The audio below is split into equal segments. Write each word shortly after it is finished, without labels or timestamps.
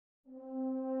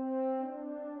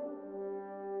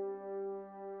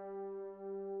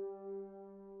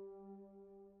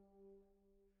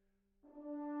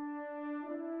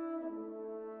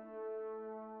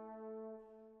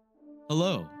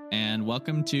Hello, and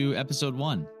welcome to episode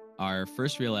 1, our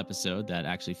first real episode that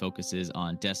actually focuses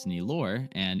on Destiny lore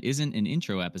and isn't an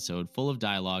intro episode full of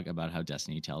dialogue about how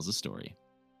Destiny tells a story.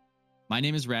 My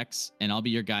name is Rex, and I'll be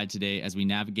your guide today as we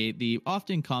navigate the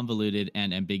often convoluted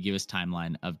and ambiguous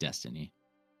timeline of Destiny.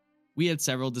 We had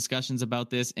several discussions about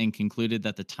this and concluded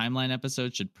that the timeline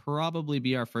episode should probably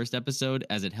be our first episode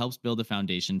as it helps build a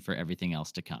foundation for everything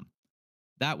else to come.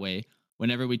 That way,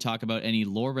 whenever we talk about any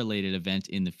lore-related event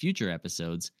in the future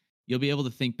episodes, you'll be able to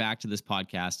think back to this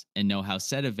podcast and know how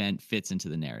said event fits into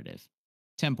the narrative.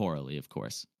 Temporally, of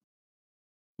course.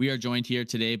 We are joined here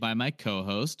today by my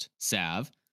co-host,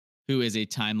 Sav, who is a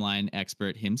timeline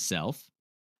expert himself.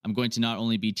 I'm going to not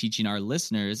only be teaching our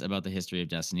listeners about the history of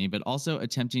Destiny, but also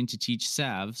attempting to teach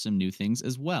Sav some new things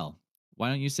as well. Why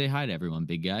don't you say hi to everyone,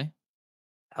 big guy?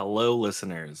 Hello,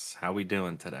 listeners. How we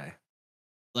doing today?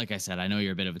 Like I said, I know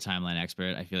you're a bit of a timeline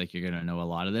expert. I feel like you're going to know a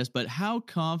lot of this, but how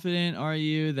confident are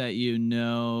you that you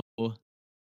know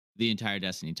the entire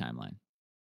Destiny timeline?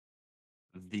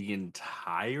 The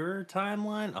entire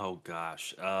timeline? Oh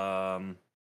gosh. 7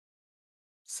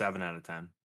 out of 10.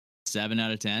 7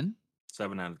 out of 10?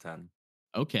 7 out of 10.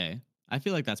 Okay. I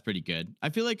feel like that's pretty good. I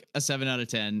feel like a 7 out of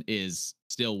 10 is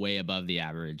still way above the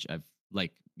average of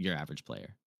like your average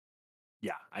player.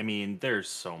 Yeah, I mean, there's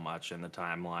so much in the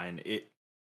timeline.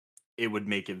 It would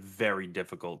make it very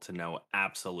difficult to know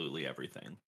absolutely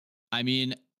everything. I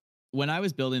mean, when I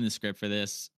was building the script for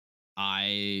this,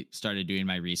 I started doing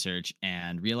my research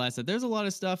and realized that there's a lot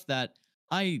of stuff that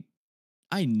I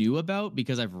knew about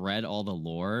because I've read all the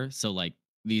lore. So like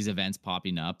these events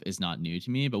popping up is not new to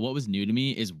me, but what was new to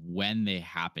me is when they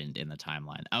happened in the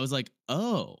timeline. I was like,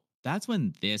 "Oh, that's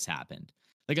when this happened."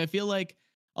 Like I feel like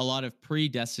a lot of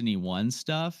pre-Destiny 1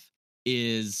 stuff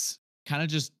is kind of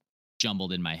just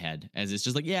jumbled in my head as it's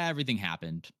just like, yeah, everything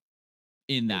happened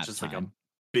in It's that just like a time.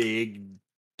 big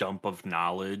dump of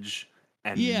knowledge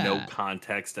and no Yeah.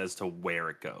 context as to where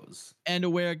it goes. And to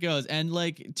where it goes. And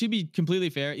like to be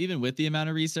completely fair, even with the amount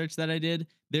of research that I did,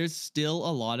 there's still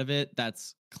a lot of it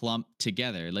that's clumped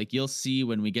together. Like you'll see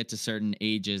when we get to certain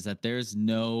ages that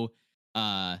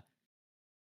uh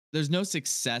there's no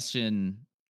succession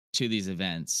to these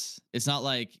events. It's not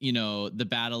like, the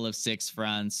Battle of Six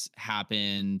Fronts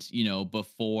happened,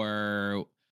 before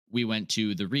we went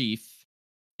to the Reef.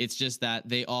 It's just that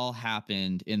they all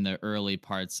happened in the early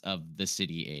parts of the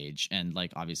city age. And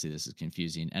like, obviously, this is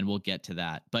confusing and we'll get to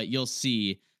that. But you'll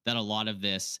see that a lot of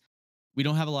this, we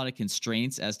don't have a lot of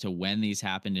constraints as to when these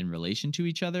happened in relation to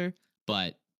each other.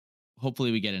 But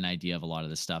hopefully, we get an idea of a lot of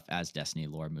this stuff as Destiny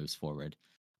lore moves forward.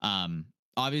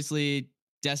 Obviously,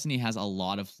 Destiny has a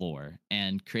lot of lore,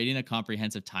 and creating a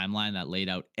comprehensive timeline that laid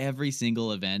out every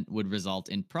single event would result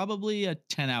in probably a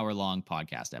 10-hour long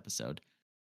podcast episode.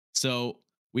 So,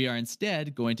 we are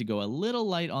instead going to go a little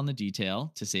light on the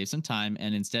detail to save some time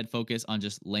and instead focus on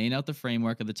just laying out the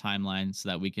framework of the timeline so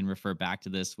that we can refer back to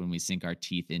this when we sink our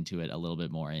teeth into it a little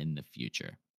bit more in the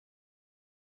future.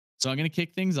 So I'm going to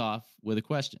kick things off with a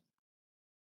question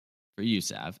for you,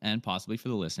 Sav, and possibly for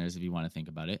the listeners if you want to think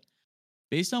about it.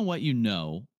 Based on what you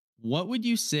know, what would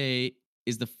you say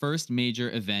is the first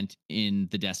major event in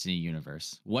the Destiny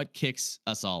universe? What kicks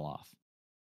us all off?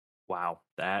 Wow,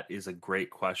 that is a great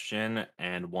question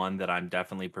and one that I'm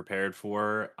definitely prepared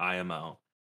for. IMO.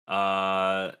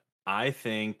 I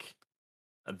think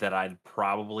that I'd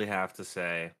probably have to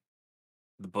say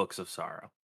the Books of Sorrow.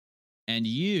 And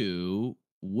you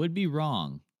would be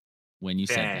wrong when you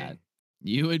said that. Dang,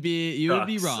 You would be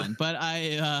sucks. wrong, but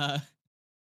I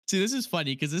see, this is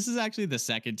funny because this is actually the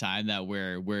second time that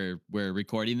we're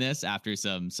recording this after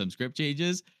some script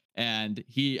changes. And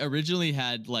he originally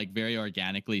had like very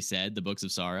organically said the Books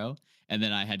of Sorrow, and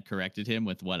then I had corrected him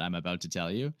with what I'm about to tell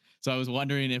you. So I was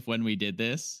wondering if when we did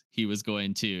this, he was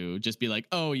going to just be like,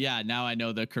 "Oh yeah, now I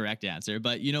know the correct answer."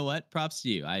 But you know what? Props to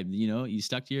you. You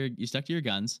stuck to your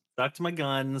guns. Stuck to my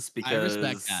guns I respect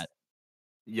because that.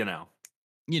 you know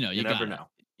You you never gotta. know.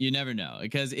 You never know,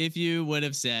 because if you would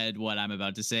have said what I'm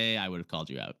about to say, I would have called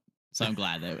you out. So I'm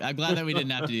glad that we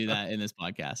didn't have to do that in this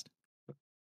podcast.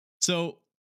 So,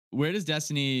 where does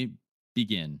Destiny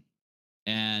begin?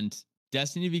 And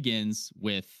Destiny begins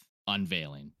with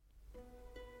Unveiling.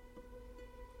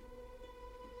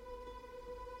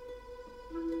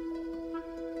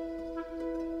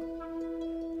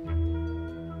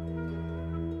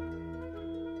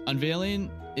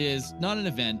 Unveiling is not an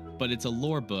event, but it's a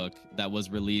lore book that was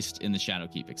released in the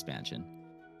Shadowkeep expansion.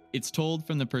 It's told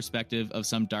from the perspective of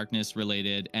some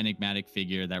darkness-related enigmatic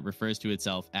figure that refers to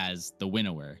itself as the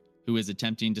Winnower, who is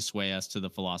attempting to sway us to the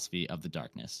philosophy of the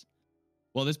darkness.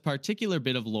 Well, this particular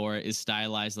bit of lore is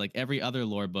stylized like every other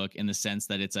lore book in the sense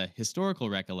that it's a historical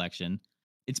recollection.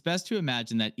 It's best to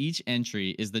imagine that each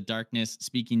entry is the darkness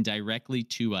speaking directly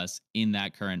to us in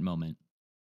that current moment.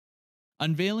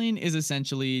 Unveiling is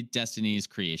essentially Destiny's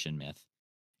creation myth,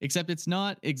 except it's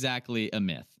not exactly a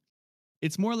myth.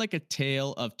 It's more like a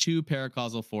tale of two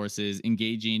paracausal forces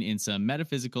engaging in some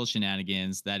metaphysical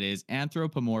shenanigans that is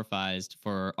anthropomorphized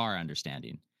for our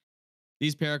understanding.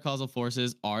 These paracausal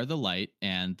forces are the light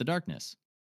and the darkness.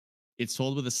 It's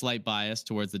told with a slight bias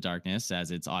towards the darkness,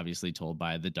 as it's obviously told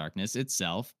by the darkness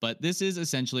itself, but this is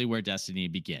essentially where Destiny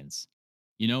begins.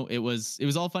 It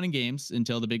was all fun and games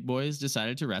until the big boys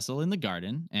decided to wrestle in the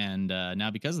garden, and now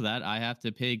because of that, I have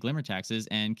to pay glimmer taxes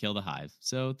and kill the hive.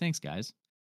 So thanks, guys.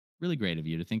 Really great of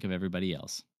you to think of everybody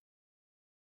else.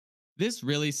 This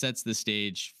really sets the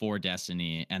stage for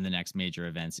Destiny and the next major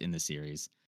events in the series.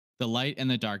 The light and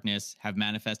the darkness have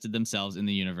manifested themselves in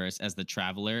the universe as the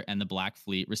Traveler and the Black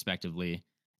Fleet, respectively,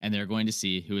 and they're going to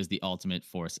see who is the ultimate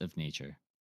force of nature.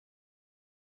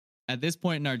 At this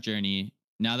point in our journey,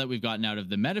 now that we've gotten out of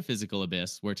the metaphysical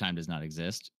abyss where time does not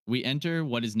exist, we enter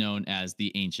what is known as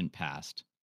the ancient past.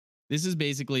 This is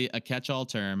basically a catch all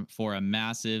term for a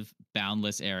massive,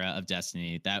 boundless era of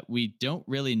Destiny that we don't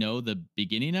really know the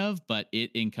beginning of, but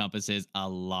it encompasses a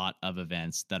lot of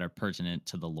events that are pertinent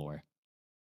to the lore.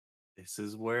 This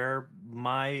is where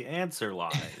my answer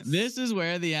lies. This is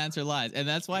where the answer lies. And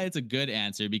that's why it's a good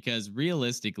answer because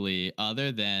realistically,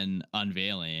 other than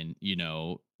Unveiling,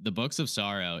 the Books of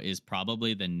Sorrow is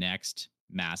probably the next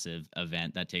massive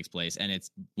event that takes place. And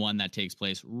it's one that takes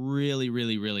place really,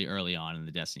 really, really early on in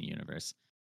the Destiny universe.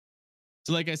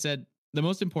 So, like I said, the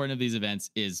most important of these events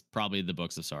is probably the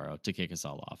Books of Sorrow to kick us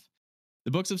all off.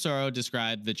 The Books of Sorrow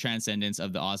describe the transcendence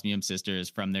of the Osmium sisters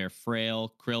from their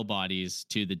frail krill bodies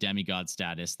to the demigod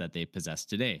status that they possess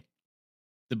today.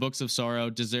 The Books of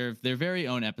Sorrow deserve their very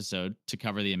own episode to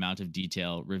cover the amount of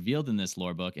detail revealed in this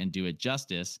lore book and do it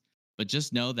justice, but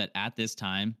just know that at this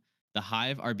time, the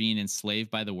Hive are being enslaved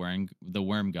by the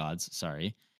worm gods,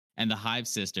 and the Hive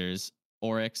sisters,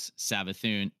 Oryx,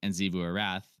 Savathun, and Xivu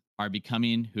Arath, are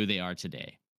becoming who they are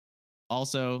today.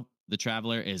 Also, the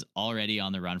Traveler is already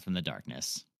on the run from the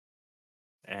darkness.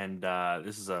 And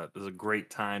this is a great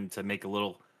time to make a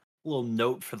little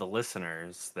note for the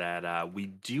listeners that we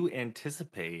do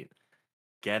anticipate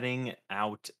getting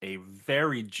out a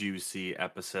very juicy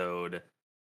episode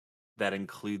that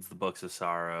includes the Books of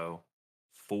Sorrow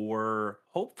for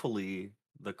hopefully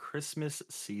the Christmas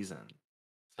season.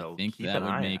 I So think keep that an would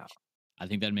eye out. make I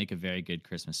think that'd make a very good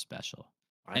Christmas special.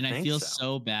 I And I think feel so.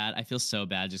 so bad. I feel so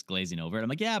bad just glazing over it. I'm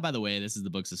like, yeah, by the way, this is the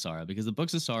Books of Sorrow because the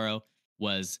Books of Sorrow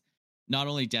was not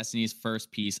only Destiny's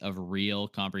first piece of real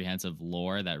comprehensive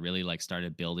lore that really like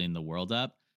started building the world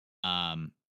up,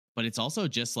 um, but it's also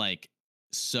just like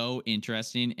so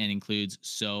interesting and includes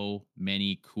so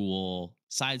many cool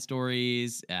side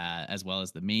stories as well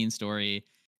as the main story.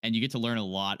 And you get to learn a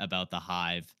lot about the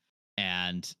Hive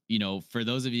and, for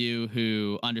those of you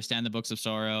who understand the Books of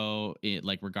Sorrow,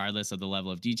 like regardless of the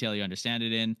level of detail you understand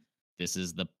it in, this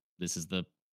is the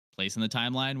place in the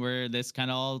timeline where this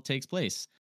kind of all takes place.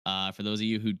 For those of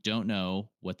you who don't know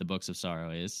what the Books of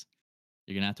Sorrow is,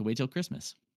 you're gonna have to wait till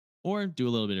Christmas, or do a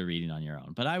little bit of reading on your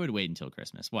own. But I would wait until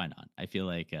Christmas. Why not? I feel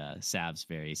like Sav's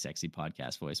very sexy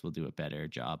podcast voice will do a better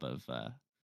job of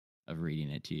reading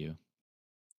it to you.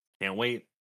 Can't wait.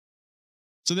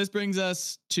 So this brings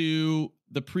us to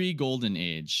the pre-Golden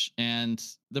Age, and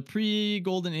the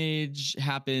pre-Golden Age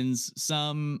happens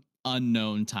some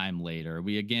unknown time later.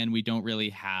 We don't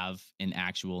really have an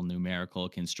actual numerical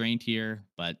constraint here,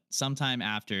 but sometime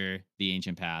after the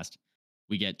ancient past,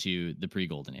 we get to the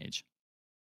pre-Golden Age.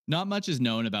 Not much is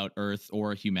known about Earth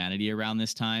or humanity around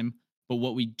this time, but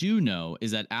what we do know is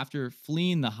that after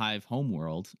fleeing the Hive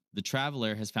homeworld, the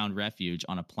Traveler has found refuge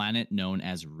on a planet known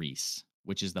as Reese,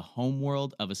 which is the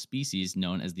homeworld of a species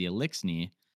known as the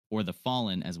Elixni, or the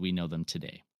Fallen as we know them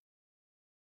today.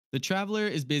 The Traveler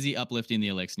is busy uplifting the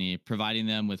Elixni, providing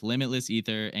them with limitless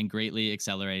ether and greatly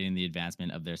accelerating the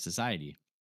advancement of their society.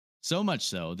 So much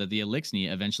so that the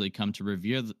Elixni eventually come to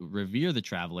revere the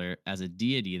Traveler as a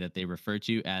deity that they refer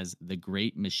to as the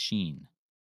Great Machine.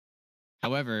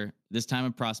 However, this time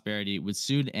of prosperity would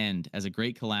soon end as a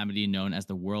great calamity known as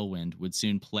the Whirlwind would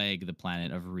soon plague the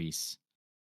planet of Reese.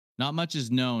 Not much is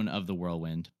known of the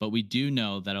Whirlwind, but we do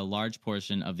know that a large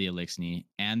portion of the Elixni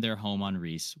and their home on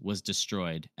Reese was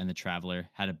destroyed and the Traveler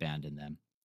had abandoned them.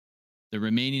 The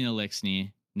remaining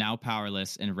Elixni, now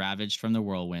powerless and ravaged from the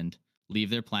Whirlwind,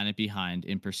 leave their planet behind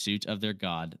in pursuit of their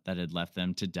god that had left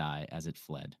them to die as it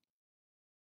fled.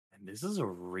 This is a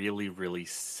really, really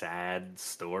sad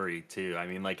story too. I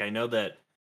mean, like I know that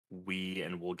we,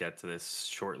 and we'll get to this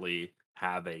shortly,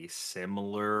 have a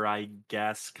similar, I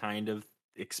guess, kind of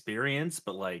experience,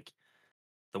 but like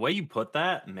the way you put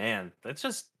that, man, that's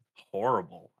just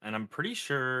horrible. And I'm pretty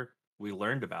sure we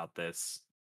learned about this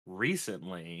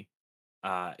recently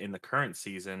in the current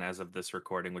season as of this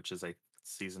recording, which is a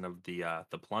season of the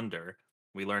plunder.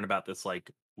 We learn about this like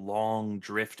long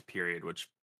drift period, which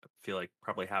I feel like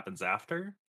probably happens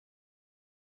after.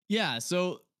 Yeah,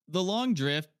 so the long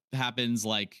drift happens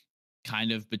like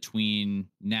kind of between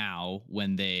now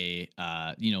when they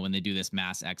when they do this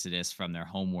mass exodus from their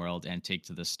home world and take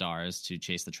to the stars to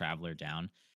chase the traveler down.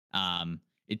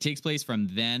 It takes place from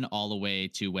then all the way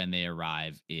to when they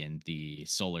arrive in the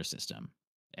solar system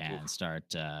Oof. and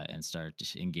start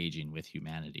engaging with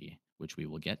humanity, which we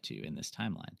will get to in this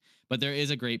timeline. But there is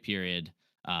a great period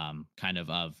kind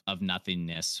of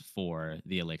nothingness for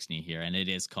the Elixni here, and it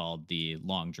is called the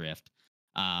Long Drift.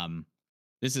 Um,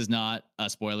 this is not a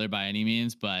spoiler by any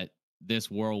means, but this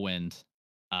whirlwind,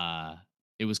 uh,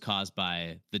 it was caused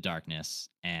by the darkness,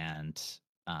 and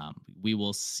we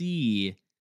will see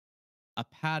a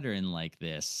pattern like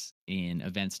this in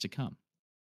events to come.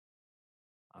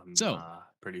 I'm So,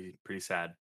 pretty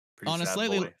sad, pretty on a sad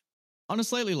slightly boy. On a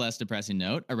slightly less depressing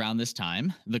note, around this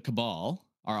time, the Cabal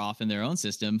are off in their own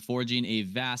system, forging a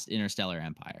vast interstellar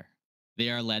empire. They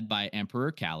are led by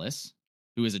Emperor Callus,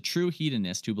 who is a true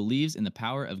hedonist who believes in the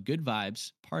power of good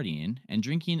vibes, partying, and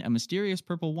drinking a mysterious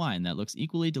purple wine that looks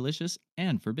equally delicious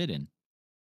and forbidden.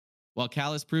 While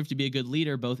Callus proved to be a good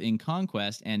leader both in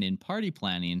conquest and in party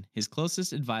planning, his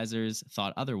closest advisors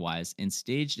thought otherwise and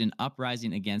staged an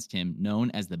uprising against him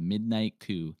known as the Midnight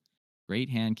Coup. Great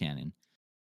hand cannon.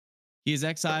 He is So good.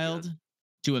 exiled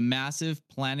to a massive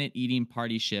planet eating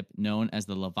party ship known as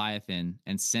the Leviathan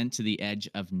and sent to the edge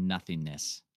of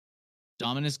nothingness.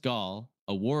 Dominus Gaul,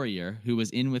 a warrior who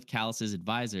was in with Callus's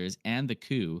advisors and the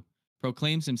coup,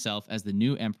 proclaims himself as the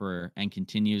new emperor and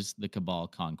continues the Cabal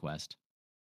conquest.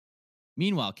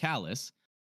 Meanwhile, Callus,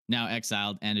 now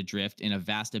exiled and adrift in a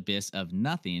vast abyss of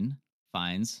nothing,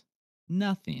 finds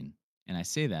nothing. And I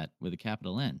say that with a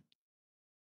capital N.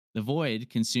 The void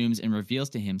consumes and reveals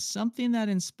to him something that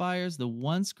inspires the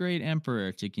once great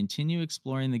emperor to continue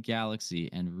exploring the galaxy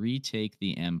and retake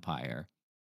the empire.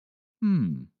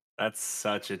 Hmm. That's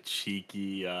such a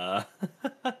cheeky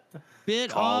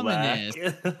Bit callback.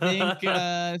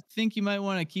 ominous. Think you might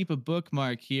want to keep a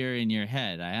bookmark here in your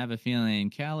head. I have a feeling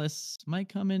Callus might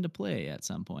come into play at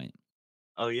some point.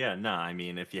 Oh yeah, no, I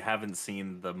mean, if you haven't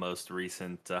seen the most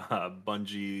recent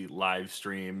Bungie live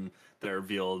stream that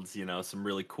revealed, some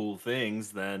really cool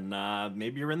things, then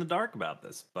maybe you're in the dark about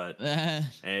this. But Uh,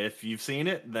 if you've seen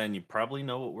it, then you probably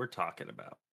know what we're talking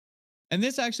about. and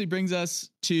this actually brings us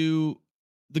to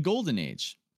the golden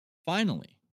age.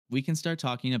 Finally, we can start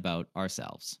talking about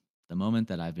ourselves, the moment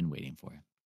that I've been waiting for.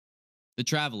 The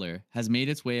Traveler has made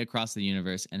its way across the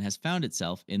universe and has found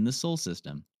itself in the Sol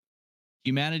system.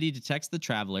 Humanity detects the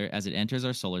Traveler as it enters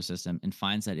our solar system and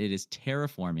finds that it is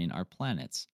terraforming our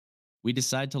planets. We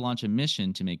decide to launch a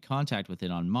mission to make contact with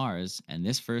it on Mars, and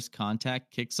this first contact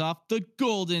kicks off the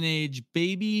Golden Age,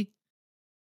 baby!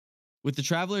 With the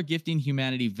Traveler gifting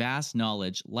humanity vast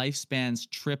knowledge, lifespans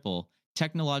triple,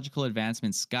 technological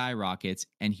advancement skyrockets,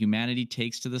 and humanity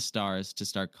takes to the stars to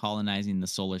start colonizing the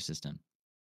solar system.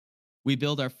 We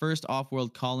build our first off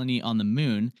world colony on the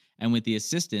moon, and with the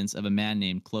assistance of a man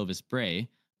named Clovis Bray,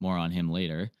 more on him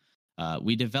later,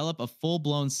 we develop a full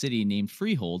blown city named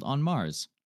Freehold on Mars.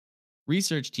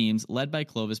 Research teams led by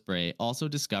Clovis Bray also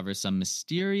discover some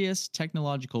mysterious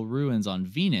technological ruins on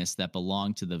Venus that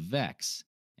belong to the Vex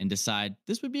and decide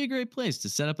this would be a great place to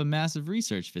set up a massive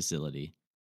research facility.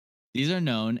 These are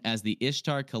known as the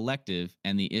Ishtar Collective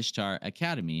and the Ishtar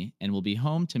Academy and will be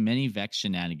home to many Vex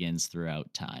shenanigans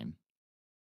throughout time.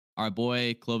 Our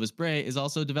boy Clovis Bray is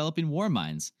also developing war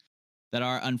minds that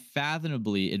are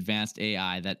unfathomably advanced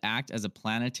AI that act as a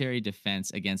planetary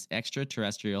defense against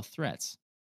extraterrestrial threats.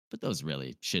 But those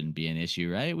really shouldn't be an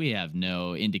issue, right? We have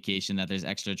no indication that there's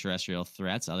extraterrestrial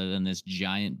threats other than this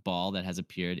giant ball that has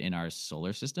appeared in our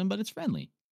solar system, but it's friendly.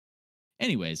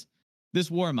 Anyways, this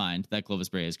war mind that Clovis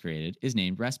Bray has created is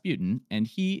named Rasputin, and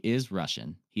he is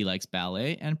Russian. He likes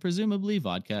ballet and presumably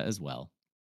vodka as well.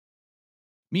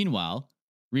 Meanwhile,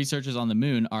 researchers on the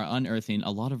moon are unearthing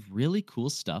a lot of really cool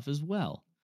stuff as well.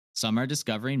 Some are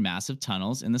discovering massive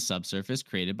tunnels in the subsurface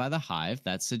created by the hive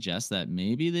that suggests that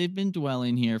maybe they've been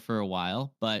dwelling here for a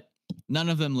while, but none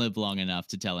of them live long enough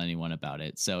to tell anyone about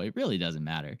it, so it really doesn't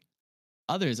matter.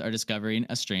 Others are discovering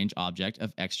a strange object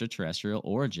of extraterrestrial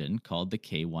origin called the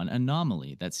K1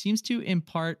 anomaly that seems to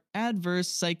impart adverse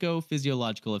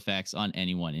psychophysiological effects on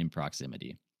anyone in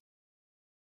proximity.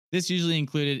 This usually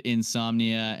included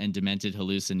insomnia and demented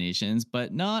hallucinations,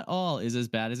 but not all is as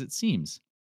bad as it seems.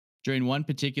 During one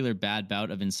particular bad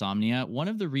bout of insomnia, one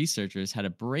of the researchers had a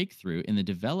breakthrough in the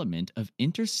development of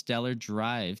interstellar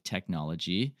drive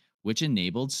technology, which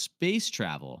enabled space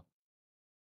travel.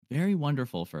 Very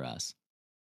wonderful for us.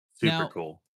 Super Now,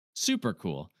 cool. super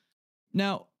cool.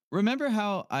 Now, remember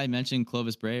how I mentioned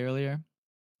Clovis Bray earlier?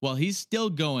 Well, he's still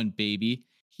going, baby.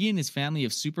 He and his family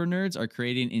of super nerds are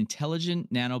creating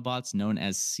intelligent nanobots known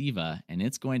as SIVA, and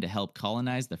it's going to help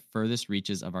colonize the furthest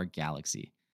reaches of our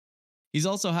galaxy. He's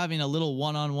also having a little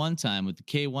one on one time with the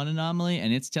K1 anomaly,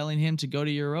 and it's telling him to go to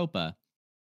Europa.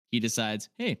 He decides,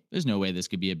 hey, there's no way this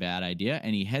could be a bad idea,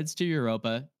 and he heads to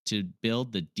Europa to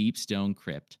build the Deep Stone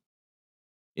Crypt.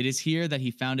 It is here that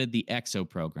he founded the EXO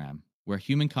program, where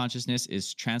human consciousness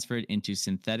is transferred into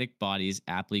synthetic bodies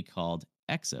aptly called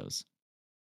exos.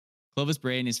 Clovis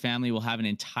Bray and his family will have an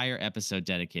entire episode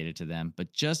dedicated to them,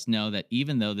 but just know that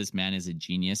even though this man is a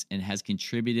genius and has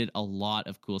contributed a lot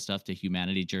of cool stuff to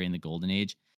humanity during the Golden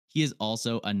Age, he is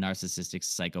also a narcissistic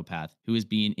psychopath who is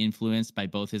being influenced by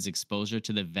both his exposure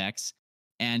to the Vex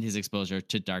and his exposure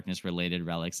to darkness related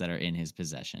relics that are in his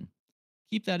possession.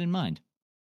 Keep that in mind.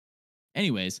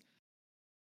 Anyways,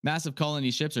 massive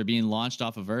colony ships are being launched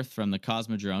off of Earth from the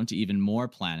Cosmodrome to even more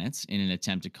planets in an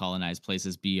attempt to colonize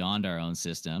places beyond our own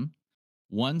system.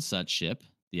 One such ship,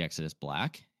 the Exodus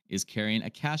Black, is carrying a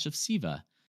cache of SIVA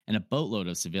and a boatload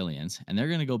of civilians, and they're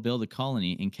going to go build a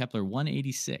colony in Kepler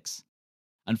 186.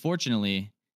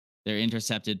 Unfortunately, they're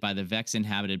intercepted by the Vex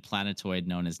inhabited planetoid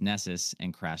known as Nessus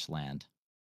and crash land.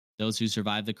 Those who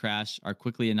survive the crash are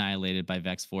quickly annihilated by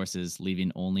Vex forces,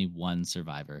 leaving only one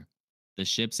survivor, the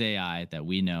ship's AI that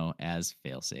we know as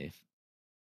Failsafe.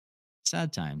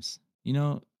 Sad times. You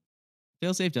know,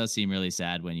 Failsafe does seem really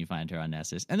sad when you find her on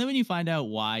Nessus. And then when you find out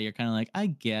why, you're kind of like, I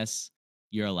guess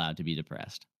you're allowed to be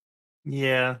depressed.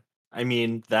 Yeah. I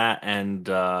mean, that and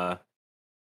the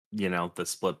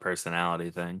split personality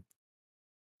thing.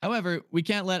 However, we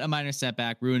can't let a minor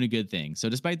setback ruin a good thing. So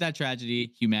despite that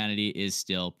tragedy, humanity is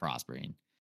still prospering.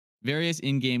 Various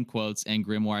in game quotes and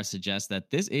grimoires suggest that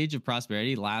this age of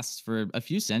prosperity lasts for a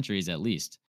few centuries at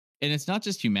least. And it's not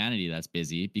just humanity that's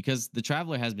busy, because the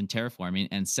Traveler has been terraforming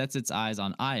and sets its eyes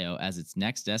on Io as its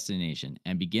next destination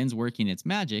and begins working its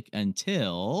magic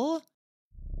until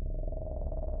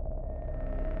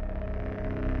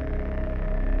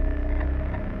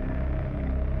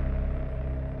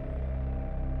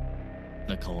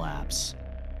the collapse.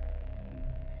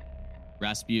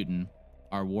 Rasputin,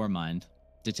 our war mind,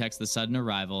 detects the sudden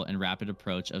arrival and rapid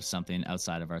approach of something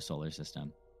outside of our solar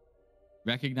system.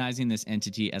 Recognizing this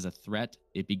entity as a threat,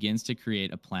 it begins to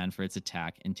create a plan for its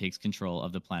attack and takes control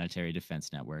of the planetary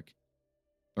defense network.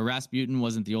 But Rasputin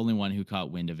wasn't the only one who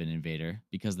caught wind of an invader,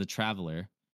 because the Traveler,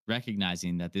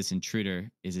 recognizing that this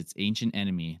intruder is its ancient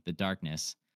enemy, the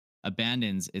Darkness,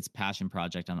 abandons its passion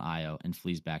project on Io and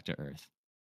flees back to Earth.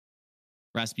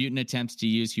 Rasputin attempts to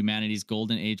use humanity's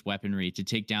Golden Age weaponry to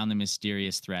take down the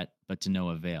mysterious threat, but to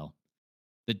no avail.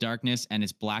 The Darkness and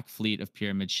its black fleet of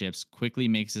pyramid ships quickly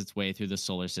makes its way through the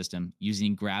solar system,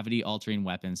 using gravity-altering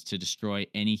weapons to destroy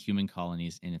any human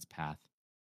colonies in its path.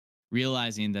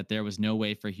 Realizing that there was no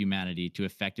way for humanity to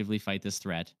effectively fight this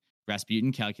threat,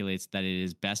 Rasputin calculates that it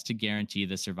is best to guarantee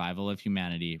the survival of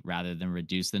humanity rather than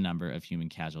reduce the number of human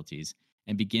casualties,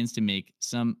 and begins to make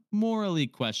some morally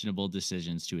questionable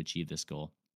decisions to achieve this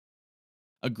goal.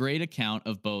 A great account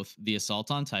of both the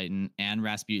assault on Titan and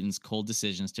Rasputin's cold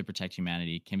decisions to protect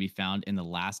humanity can be found in the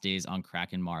Last Days on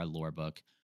Krakenmar lore book.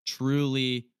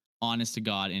 Truly, honest to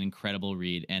God, an incredible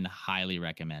read and highly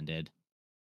recommended.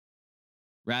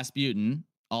 Rasputin,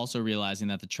 also realizing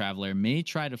that the Traveler may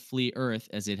try to flee Earth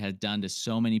as it had done to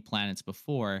so many planets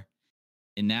before,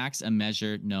 enacts a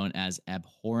measure known as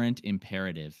abhorrent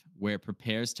imperative, where it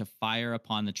prepares to fire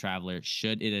upon the Traveler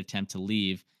should it attempt to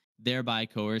leave, thereby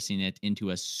coercing it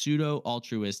into a pseudo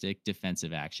altruistic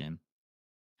defensive action.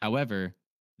 However,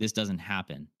 this doesn't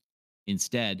happen.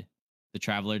 Instead, the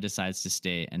Traveler decides to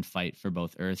stay and fight for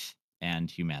both Earth and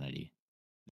humanity.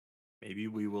 Maybe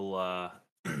we will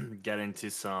get into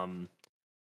some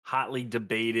hotly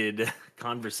debated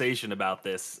conversation about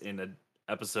this in an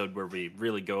episode where we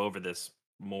really go over this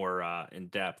more in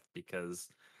depth because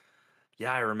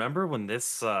yeah, I remember when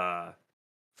this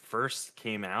first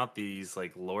came out, these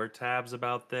like lore tabs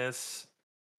about this,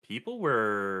 people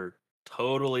were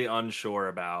totally unsure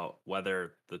about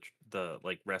whether the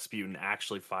like Rasputin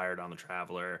actually fired on the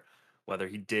Traveler, whether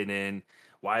he didn't.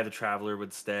 why the traveler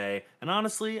would stay. And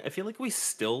honestly, I feel like we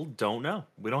still don't know.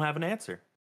 We don't have an answer.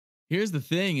 Here's the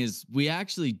thing is we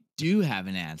actually do have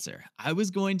an answer. I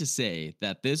was going to say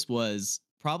that this was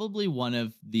probably one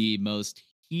of the most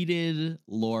heated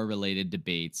lore related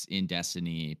debates in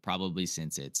Destiny probably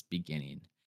since its beginning.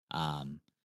 Um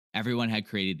Everyone had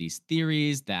created these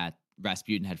theories that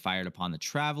Rasputin had fired upon the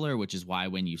Traveler, which is why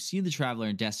when you see the Traveler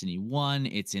in Destiny 1,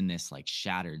 it's in this like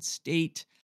shattered state.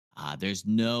 There's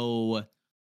no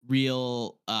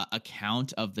real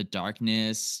account of the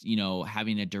darkness,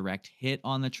 having a direct hit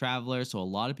on the Traveler. So a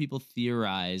lot of people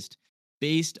theorized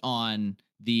based on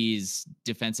these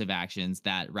defensive actions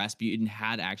that Rasputin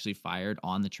had actually fired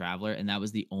on the Traveler, and that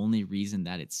was the only reason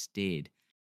that it stayed.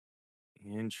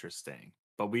 Interesting.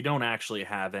 But we don't actually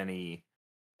have any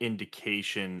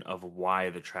indication of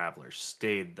why the traveler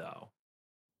stayed, though.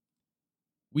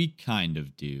 We kind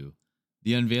of do.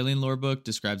 The Unveiling lore book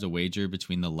describes a wager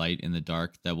between the light and the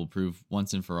dark that will prove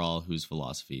once and for all whose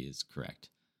philosophy is correct.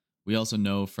 We also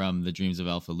know from the Dreams of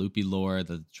Alpha Lupi lore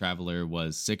that the Traveler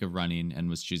was sick of running and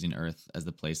was choosing Earth as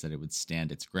the place that it would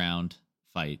stand its ground,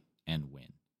 fight, and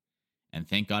win. And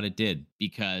thank God it did,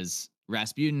 because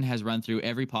Rasputin has run through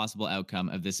every possible outcome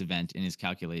of this event in his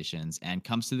calculations and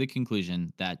comes to the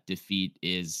conclusion that defeat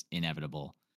is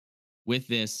inevitable. With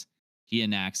this, he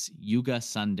enacts Yuga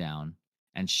Sundown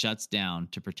and shuts down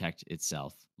to protect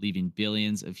itself, leaving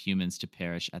billions of humans to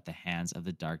perish at the hands of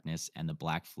the darkness and the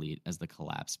Black Fleet as the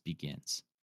collapse begins.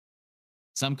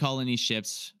 Some colony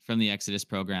ships from the Exodus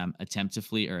program attempt to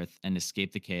flee Earth and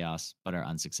escape the chaos, but are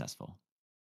unsuccessful.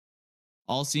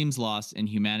 All seems lost and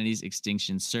humanity's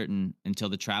extinction certain until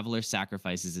the Traveler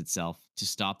sacrifices itself to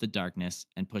stop the darkness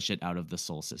and push it out of the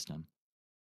Sol system.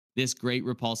 This great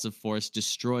repulsive force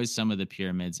destroys some of the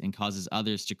pyramids and causes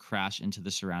others to crash into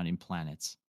the surrounding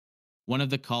planets. One of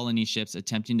the colony ships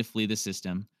attempting to flee the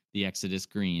system, the Exodus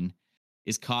Green,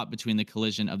 is caught between the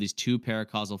collision of these two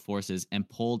paracausal forces and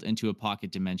pulled into a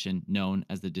pocket dimension known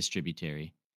as the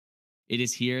Distributary. It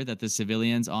is here that the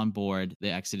civilians on board the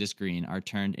Exodus Green are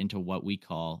turned into what we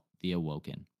call the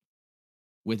Awoken.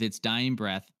 With its dying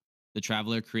breath, the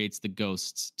Traveler creates the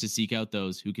ghosts to seek out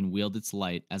those who can wield its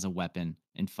light as a weapon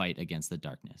and fight against the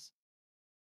darkness.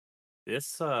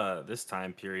 This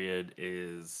time period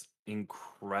is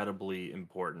incredibly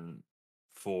important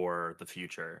for the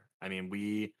future. I mean,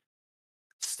 we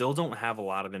still don't have a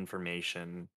lot of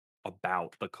information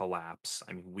about the collapse.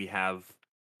 I mean, we have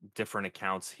different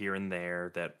accounts here and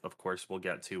there that of course we'll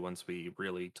get to once we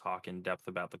really talk in depth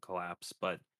about the collapse,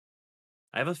 but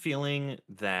I have a feeling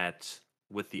that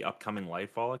with the upcoming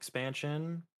Lightfall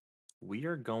expansion, we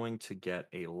are going to get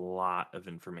a lot of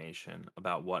information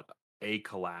about what a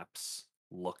collapse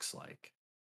looks like.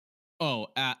 Oh,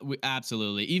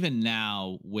 absolutely. Even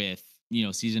now with,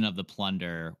 Season of the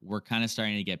Plunder, we're kind of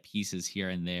starting to get pieces here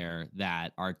and there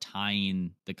that are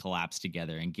tying the collapse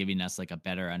together and giving us like a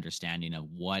better understanding of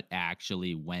what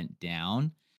actually went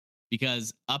down.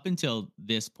 Because up until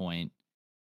this point,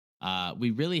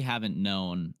 we really haven't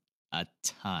known a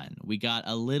ton. We got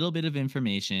a little bit of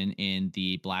information in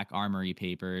the Black Armory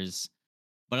papers,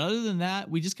 but other than that,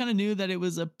 we just kind of knew that it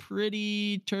was a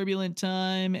pretty turbulent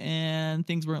time and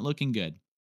things weren't looking good.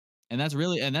 And that's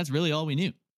really all we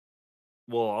knew.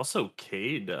 Well, also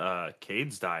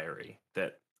Cade's diary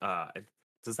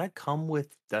does that come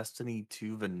with Destiny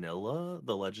 2 Vanilla,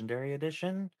 the legendary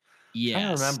edition? Trying to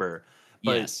Yes. remember,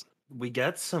 but Yes. we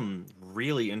get some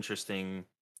really interesting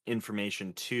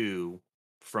information too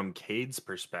from Cade's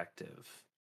perspective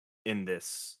in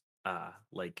this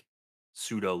like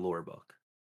pseudo lore book.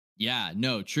 Yeah,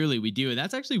 no, truly we do. And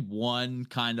that's actually one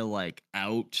kind of like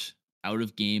out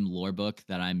of game lore book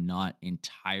that I'm not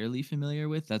entirely familiar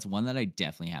with. That's one that I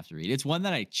definitely have to read. It's one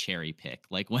that I cherry pick.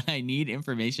 Like when I need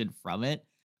information from it,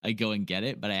 I go and get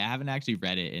it, but I haven't actually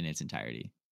read it in its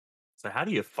entirety. So how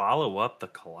do you follow up the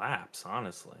collapse,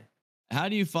 honestly? How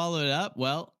do you follow it up?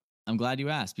 Well, I'm glad you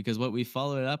asked because what we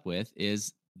follow it up with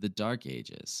is the Dark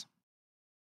Ages.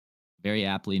 Very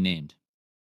aptly named.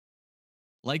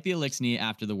 Like the Elixni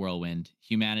after the whirlwind,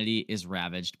 humanity is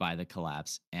ravaged by the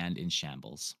collapse and in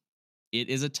shambles. It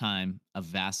is a time of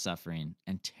vast suffering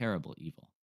and terrible evil.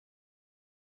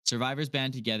 Survivors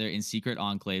band together in secret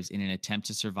enclaves in an attempt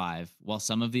to survive, while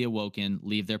some of the Awoken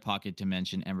leave their pocket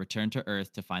dimension and return to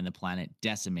Earth to find the planet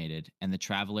decimated and the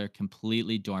Traveler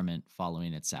completely dormant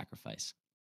following its sacrifice.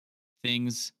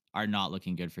 Things are not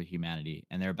looking good for humanity,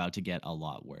 and they're about to get a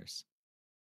lot worse.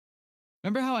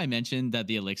 Remember how I mentioned that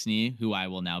the Elixni, who I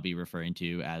will now be referring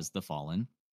to as the Fallen,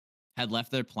 had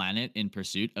left their planet in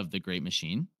pursuit of the Great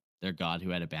Machine, their god who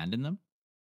had abandoned them?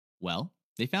 Well,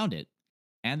 they found it,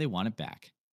 and they want it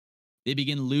back. They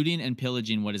begin looting and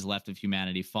pillaging what is left of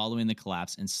humanity following the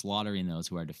collapse and slaughtering those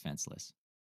who are defenseless.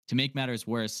 To make matters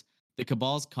worse, the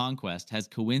Cabal's conquest has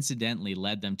coincidentally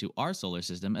led them to our solar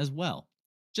system as well,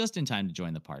 just in time to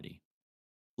join the party.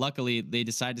 Luckily, they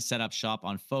decide to set up shop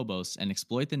on Phobos and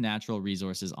exploit the natural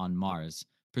resources on Mars,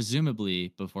 presumably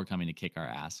before coming to kick our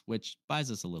ass, which buys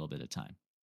us a little bit of time.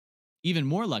 Even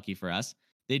more lucky for us,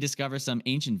 they discover some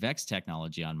ancient Vex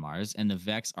technology on Mars, and the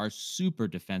Vex are super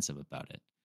defensive about it.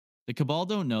 The Cabal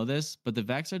don't know this, but the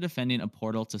Vex are defending a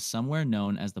portal to somewhere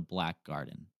known as the Black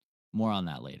Garden. More on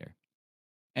that later.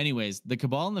 Anyways, the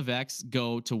Cabal and the Vex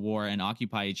go to war and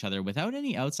occupy each other without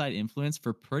any outside influence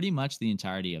for pretty much the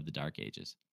entirety of the Dark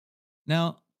Ages.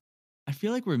 Now, I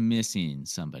feel like we're missing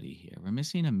somebody here. We're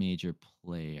missing a major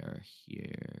player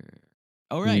here.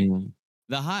 All right, Mm.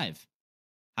 the Hive.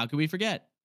 How could we forget?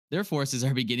 Their forces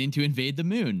are beginning to invade the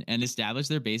moon and establish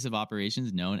their base of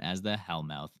operations known as the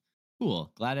Hellmouth.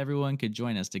 Cool. Glad everyone could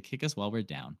join us to kick us while we're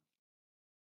down.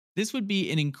 This would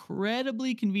be an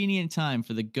incredibly convenient time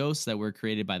for the ghosts that were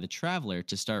created by the Traveler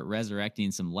to start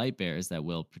resurrecting some light bearers that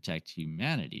will protect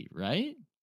humanity, right?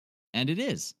 And it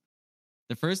is.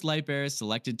 The first light bearers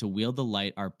selected to wield the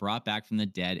light are brought back from the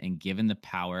dead and given the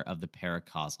power of the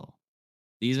Paracausal.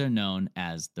 These are known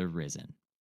as the Risen.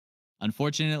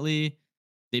 Unfortunately,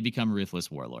 they become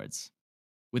ruthless warlords.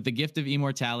 With the gift of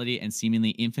immortality and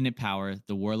seemingly infinite power,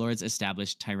 the warlords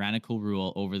establish tyrannical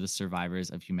rule over the survivors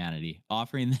of humanity,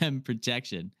 offering them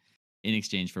protection in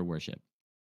exchange for worship.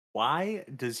 Why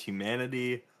does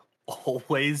humanity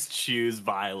always choose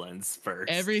violence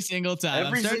first? Every single time.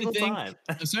 Every single time.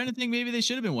 I'm starting to think maybe they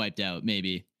should have been wiped out,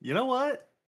 maybe. You know what?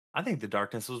 I think the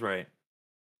darkness was right.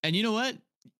 And you know what?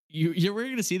 We're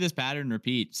going to see this pattern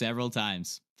repeat several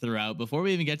times throughout before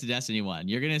we even get to Destiny 1.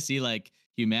 You're going to see like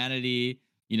humanity,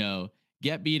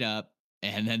 get beat up,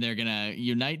 and then they're going to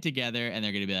unite together and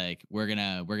they're going to be like, we're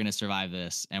going to survive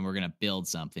this and we're going to build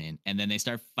something. And then they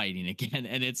start fighting again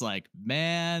and it's like,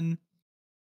 man,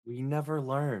 We never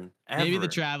learn maybe the ever.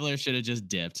 Traveler should have just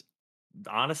dipped.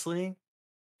 Honestly,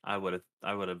 I would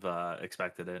have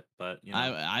expected it, but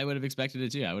I would have expected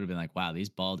it too. I would have been like, wow, these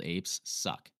bald apes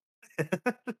suck.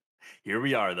 here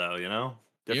we are though, Here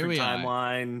different we are.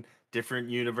 timeline, different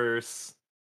universe,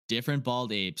 Different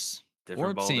bald apes. different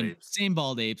Or bald same apes. same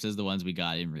bald apes as the ones we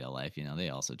got in real life. They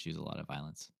also choose a lot of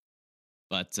violence.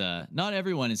 But not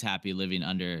everyone is happy living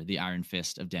under the iron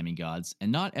fist of demigods,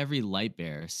 and not every light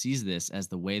bearer sees this as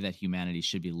the way that humanity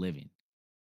should be living.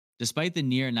 Despite the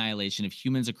near annihilation of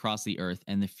humans across the earth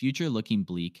and the future looking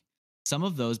bleak, some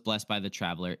of those blessed by the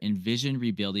Traveler envision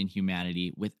rebuilding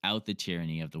humanity without the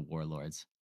tyranny of the warlords.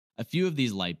 A few of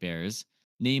these light bearers,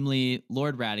 namely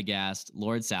Lord Radagast,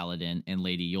 Lord Saladin, and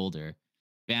Lady Yolder,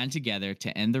 band together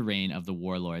to end the reign of the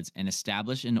warlords and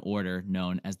establish an order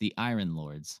known as the Iron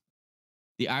Lords.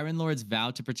 The Iron Lords vow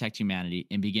to protect humanity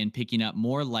and begin picking up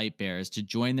more light bearers to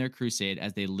join their crusade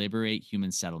as they liberate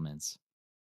human settlements.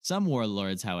 Some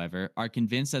warlords, however, are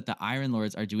convinced that the Iron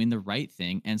Lords are doing the right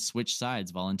thing and switch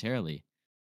sides voluntarily.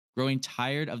 Growing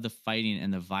tired of the fighting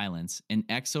and the violence, an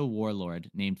exo warlord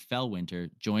named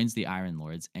Fellwinter joins the Iron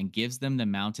Lords and gives them the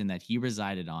mountain that he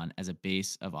resided on as a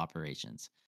base of operations.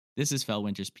 This is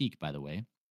Fellwinter's Peak, by the way.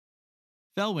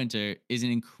 Fellwinter is an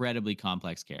incredibly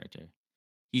complex character.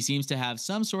 He seems to have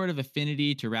some sort of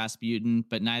affinity to Rasputin,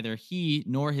 but neither he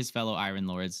nor his fellow Iron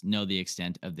Lords know the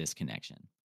extent of this connection.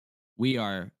 We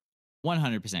are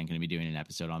 100% going to be doing an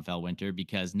episode on Fellwinter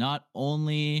because not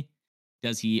only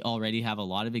does he already have a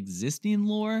lot of existing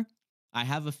lore, I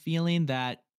have a feeling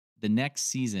that the next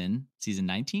season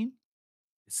 19,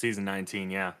 Season 19,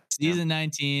 yeah. Yeah. season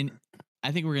 19,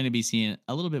 I think we're going to be seeing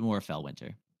a little bit more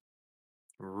Fellwinter.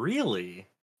 Really?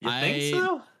 You think I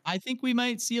so? I think we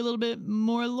might see a little bit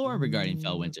more lore regarding Mm,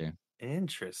 Fellwinter.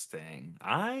 interesting.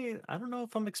 I don't know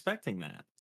if I'm expecting that.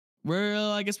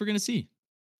 I guess we're going to see.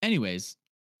 Anyways,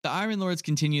 the Iron Lords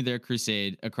continue their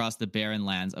crusade across the barren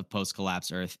lands of post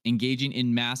collapse Earth, engaging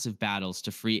in massive battles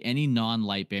to free any non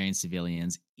light bearing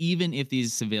civilians, even if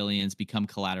these civilians become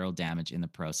collateral damage in the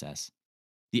process.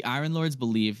 The Iron Lords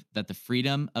believe that the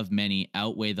freedom of many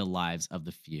outweigh the lives of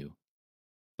the few.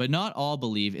 But not all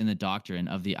believe in the doctrine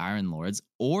of the Iron Lords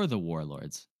or the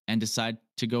Warlords and decide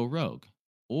to go rogue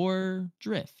or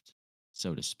drift,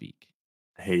 so to speak.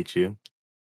 I hate you.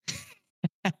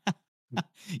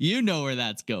 You know where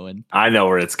that's going. I know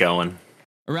where it's going.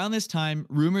 Around this time,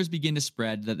 rumors begin to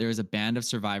spread that there is a band of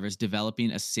survivors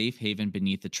developing a safe haven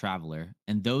beneath the Traveler,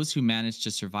 and those who manage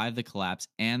to survive the collapse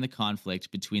and the conflict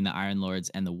between the Iron Lords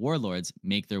and the Warlords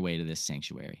make their way to this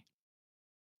sanctuary.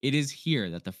 It is here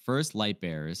that the first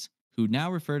Lightbearers, who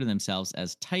now refer to themselves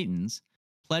as Titans,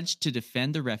 pledged to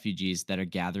defend the refugees that are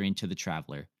gathering to the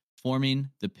traveler, forming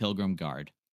the Pilgrim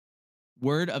Guard.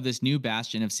 Word of this new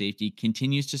bastion of safety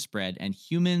continues to spread, and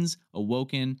humans,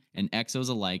 awoken, and exos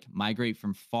alike migrate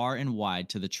from far and wide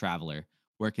to the traveler,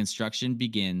 where construction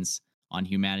begins on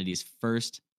humanity's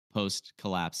first post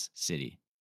collapse city.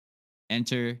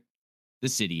 Enter the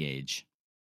City Age.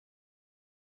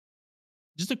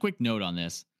 Just a quick note on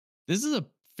this. This is a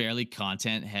fairly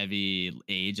content heavy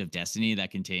age of Destiny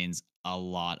that contains a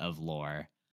lot of lore.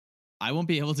 I won't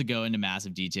be able to go into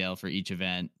massive detail for each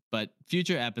event, but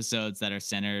future episodes that are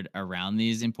centered around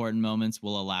these important moments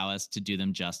will allow us to do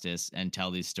them justice and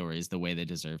tell these stories the way they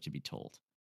deserve to be told.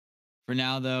 For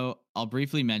now, though, I'll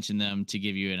briefly mention them to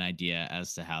give you an idea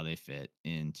as to how they fit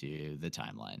into the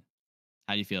timeline.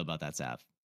 How do you feel about that, Sav?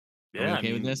 Are we Yeah, I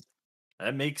okay with this? mean,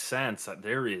 that makes sense.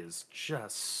 There is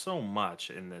just so much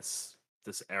in this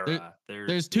There, era. There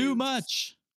there's too is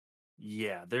much.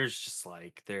 Yeah, there's just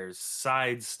like there's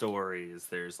side stories.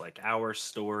 There's like our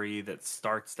story that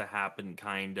starts to happen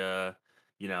kinda,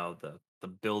 the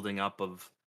building up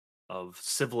of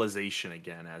civilization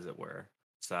again, as it were.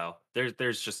 So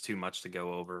there's just too much to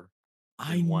go over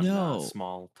I in one know.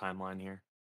 small timeline here.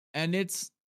 And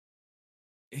it's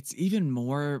even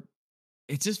more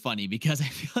it's just funny because I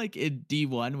feel like in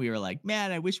D1 we were like,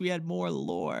 "Man, I wish we had more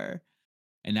lore."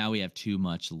 And now we have too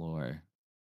much lore.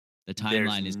 The There's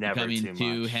timeline is never becoming too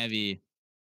too much. heavy.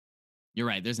 You're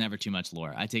right, there's never too much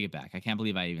lore. I take it back. I can't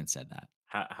believe I even said that.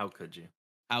 How could you?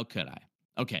 How could I?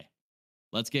 Okay,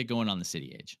 let's get going on the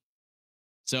City Age.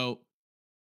 So,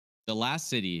 the last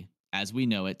city, as we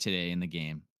know it today in the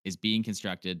game, is being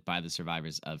constructed by the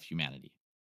survivors of humanity.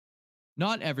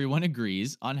 Not everyone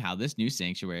agrees on how this new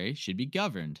sanctuary should be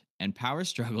governed, and power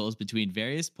struggles between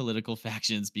various political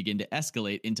factions begin to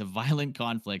escalate into violent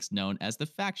conflicts known as the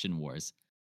faction wars,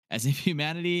 as if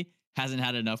humanity hasn't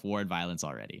had enough war and violence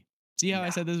already. See how I Yeah.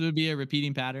 said this would be a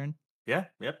repeating pattern? Yeah,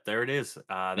 yep, there it is.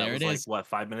 That There it was like is. what,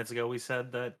 5 minutes ago we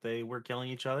said that they were killing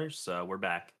each other, so we're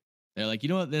back. They're like, you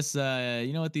know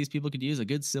what these people could use? A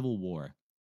good civil war.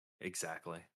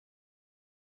 Exactly.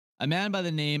 A man by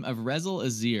the name of Rezel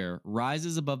Azir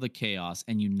rises above the chaos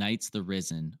and unites the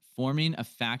Risen, forming a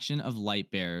faction of light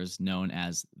bearers known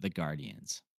as the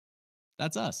Guardians.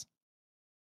 That's us.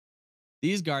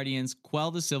 These Guardians quell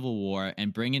the civil war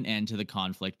and bring an end to the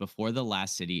conflict before the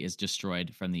last city is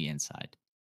destroyed from the inside.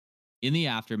 In the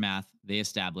aftermath, they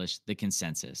establish the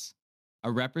Consensus,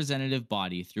 a representative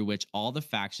body through which all the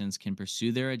factions can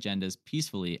pursue their agendas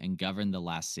peacefully and govern the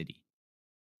last city.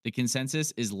 The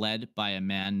Consensus is led by a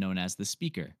man known as the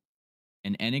Speaker,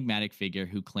 an enigmatic figure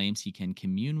who claims he can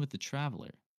commune with the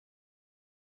traveler.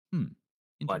 But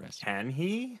Interesting. can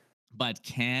he? But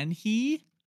can he?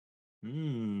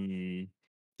 Hmm.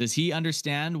 Does he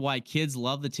understand why kids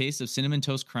love the taste of cinnamon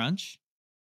toast crunch?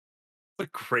 A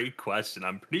great question.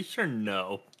 I'm pretty sure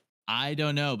no. I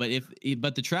don't know, but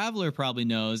but the traveler probably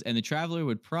knows, and the traveler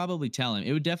would probably tell him.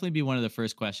 It would definitely be one of the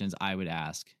first questions I would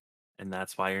ask, And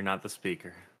that's why you're not the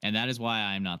speaker. and that is why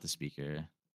I am not the speaker.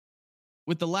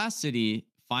 With the last city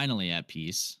finally at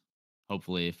peace,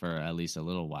 hopefully for at least a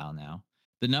little while now,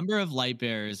 the number of light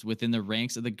bearers within the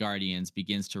ranks of the Guardians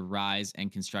begins to rise,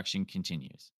 and construction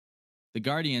continues. The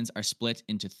Guardians are split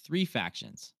into three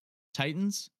factions: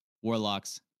 Titans,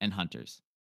 Warlocks, and Hunters.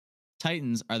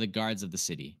 Titans are the guards of the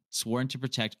city, sworn to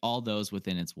protect all those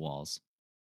within its walls.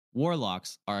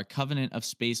 Warlocks are a covenant of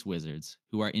space wizards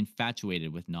who are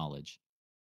infatuated with knowledge.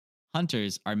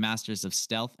 Hunters are masters of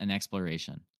stealth and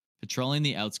exploration, patrolling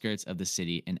the outskirts of the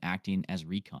city and acting as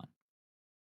recon.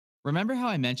 Remember how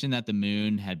I mentioned that the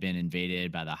moon had been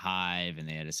invaded by the Hive and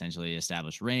they had essentially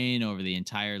established reign over the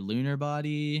entire lunar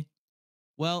body?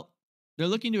 Well, they're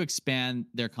looking to expand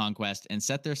their conquest and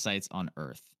set their sights on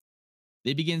Earth.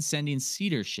 They begin sending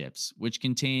cedar ships, which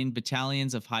contain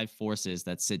battalions of Hive forces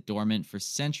that sit dormant for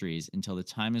centuries until the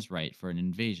time is right for an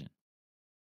invasion.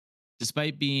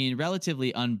 Despite being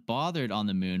relatively unbothered on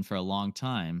the moon for a long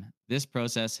time, this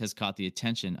process has caught the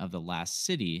attention of the last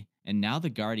city, and now the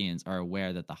Guardians are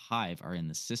aware that the Hive are in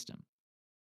the system.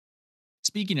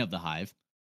 Speaking of the Hive,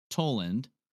 Toland,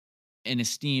 an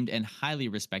esteemed and highly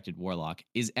respected warlock,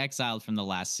 is exiled from the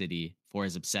last city for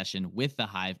his obsession with the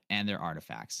Hive and their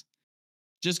artifacts.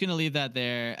 Just gonna leave that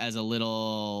there as a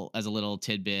little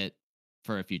tidbit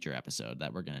for a future episode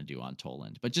that we're gonna do on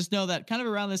Toland. But just know that kind of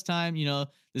around this time, the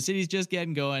city's just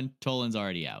getting going. Toland's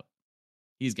already out.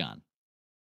 He's gone.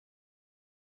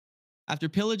 After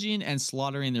pillaging and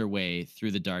slaughtering their way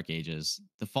through the Dark Ages,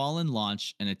 the Fallen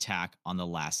launch an attack on the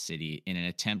last city in an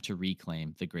attempt to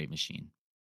reclaim the Great Machine.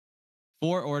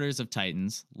 Four orders of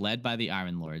Titans, led by the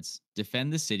Iron Lords,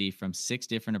 defend the city from six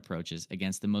different approaches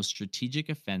against the most strategic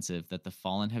offensive that the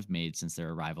Fallen have made since their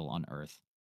arrival on Earth.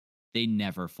 They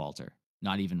never falter,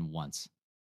 not even once.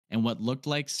 And what looked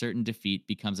like certain defeat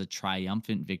becomes a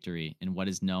triumphant victory in what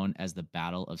is known as the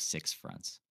Battle of Six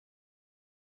Fronts.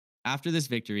 After this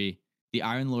victory, the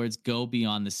Iron Lords go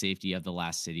beyond the safety of the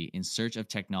last city in search of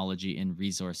technology and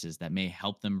resources that may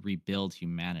help them rebuild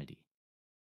humanity.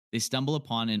 They stumble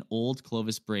upon an old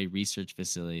Clovis Bray research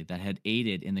facility that had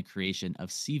aided in the creation of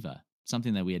SIVA,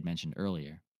 something that we had mentioned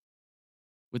earlier.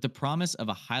 With the promise of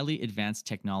a highly advanced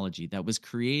technology that was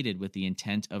created with the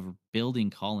intent of building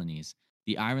colonies,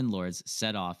 the Iron Lords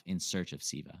set off in search of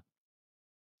SIVA.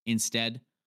 Instead,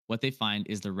 what they find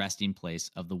is the resting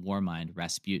place of the warmind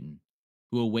Rasputin,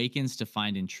 who awakens to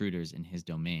find intruders in his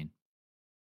domain.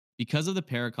 Because of the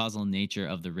paracausal nature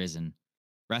of the Risen,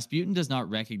 Rasputin does not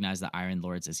recognize the Iron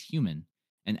Lords as human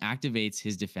and activates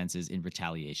his defenses in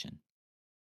retaliation.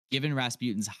 Given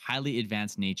Rasputin's highly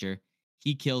advanced nature,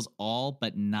 he kills all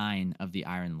but 9 of the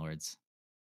Iron Lords.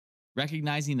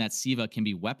 Recognizing that SIVA can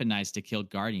be weaponized to kill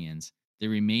Guardians, the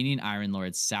remaining Iron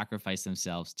Lords sacrifice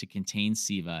themselves to contain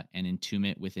SIVA and entomb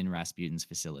it within Rasputin's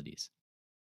facilities.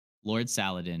 Lord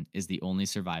Saladin is the only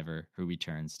survivor who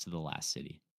returns to the last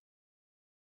city.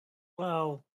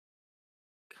 Well,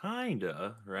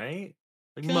 kinda, right?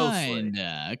 Like mostly.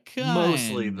 Kinda,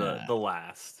 Mostly the kinda.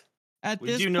 last. At We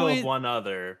this do know of point, one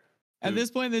other at who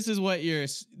this point, this is what you're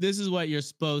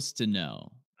supposed to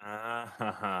know.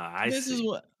 I see.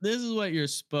 This is what you're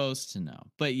supposed to know.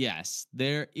 But yes,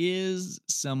 there is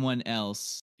someone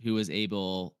else who was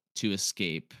able to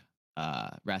escape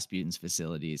Rasputin's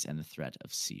facilities and the threat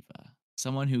of Siva.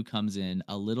 Someone who comes in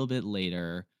a little bit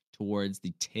later towards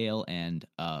the tail end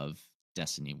of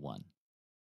Destiny 1.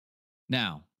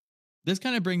 Now, this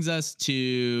kind of brings us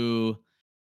to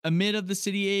a mid of the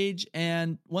city age.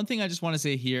 And one thing I just want to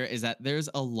say here is that there's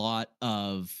a lot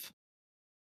of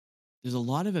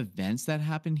events that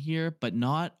happen here, but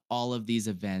not all of these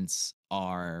events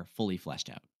are fully fleshed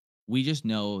out. We just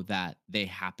know that they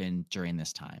happen during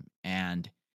this time. And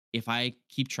if I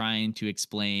keep trying to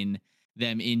explain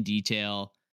them in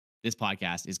detail, this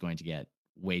podcast is going to get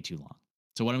way too long.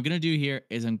 So, what I'm going to do here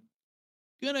is I'm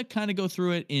going to kind of go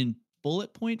through it in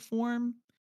bullet point form.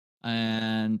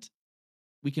 And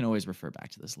we can always refer back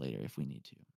to this later if we need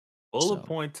to. Bullet So,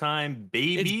 point time,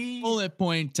 it's baby. bullet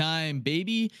point time,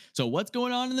 baby. So what's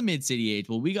going on in the mid city age?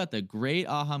 Well, we got the Great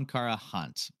Ahamkara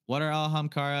Hunt. What are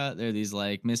Ahamkara? They're these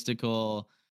like mystical,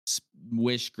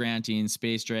 wish granting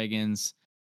space dragons.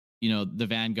 You know, the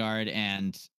Vanguard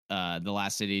and the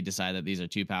Last City decide that these are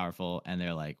too powerful, and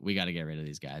they're like, we got to get rid of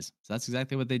these guys. So that's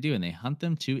exactly what they do, and they hunt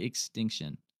them to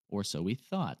extinction, or so we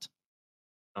thought.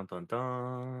 Dun, dun,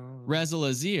 dun. Reza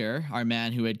Lazir, our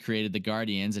man who had created the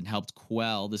Guardians and helped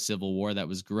quell the civil war that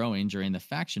was growing during the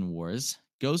faction wars,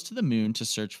 goes to the moon to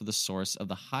search for the source of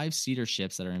the Hive Cedar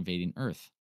ships that are invading Earth.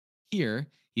 Here,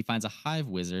 he finds a Hive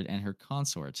wizard and her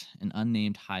consort, an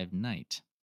unnamed Hive knight.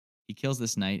 He kills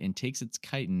this knight and takes its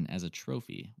chitin as a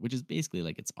trophy, which is basically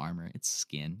like its armor, its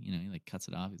skin. You know, he like cuts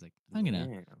it off. He's like, Yeah.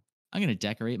 I'm gonna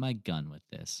decorate my gun with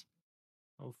this.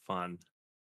 Oh, fun.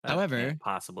 That can't However,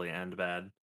 possibly end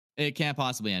bad. it can't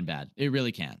possibly end bad. It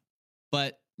really can't.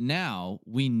 But now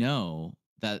we know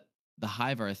that the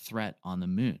Hive are a threat on the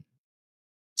moon.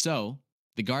 So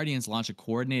the Guardians launch a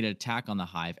coordinated attack on the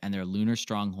Hive and their lunar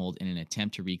stronghold in an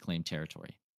attempt to reclaim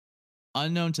territory.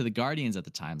 Unknown to the Guardians at the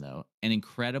time, though, an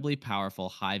incredibly powerful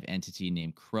Hive entity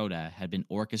named Crota had been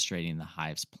orchestrating the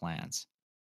Hive's plans.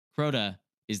 Crota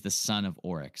is the son of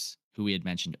Oryx, who we had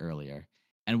mentioned earlier,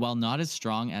 and while not as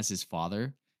strong as his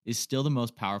father, is still the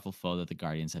most powerful foe that the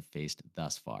Guardians have faced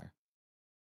thus far.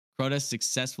 Crota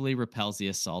successfully repels the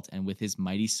assault and with his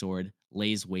mighty sword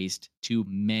lays waste to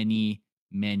many,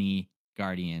 many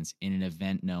Guardians in an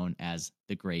event known as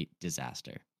the Great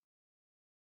Disaster.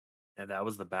 Yeah, that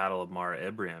was the Battle of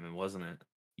Mara Ibrium, wasn't it?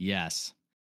 Yes.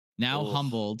 Now Oh,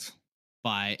 humbled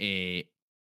by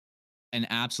an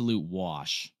absolute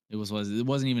wash. It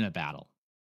wasn't even a battle.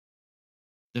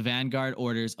 The Vanguard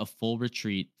orders a full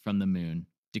retreat from the moon,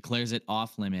 declares it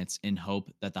off limits in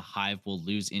hope that the Hive will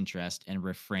lose interest and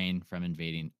refrain from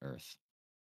invading Earth.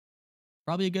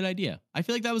 Probably a good idea. I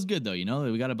feel like that was good though. You know,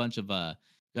 we got a bunch of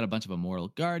immortal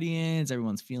guardians.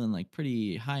 Everyone's feeling like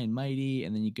pretty high and mighty,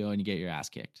 and then you go and you get your ass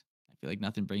kicked. I feel like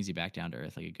nothing brings you back down to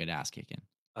earth like a good ass kicking.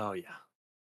 oh yeah.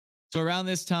 So around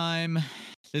this time,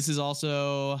 this is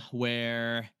also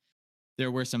where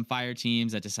there were some fire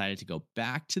teams that decided to go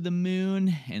back to the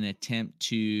moon and attempt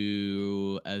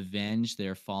to avenge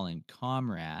their fallen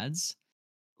comrades.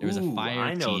 There was a Ooh, fire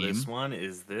I know this team. one.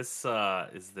 Is this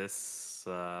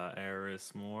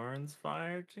Eris Morn's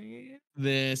fire team?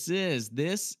 This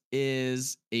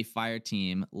is a fire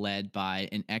team led by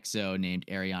an EXO named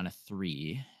Ariana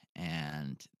 3,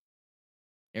 and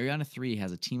Ariana 3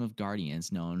 has a team of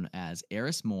guardians known as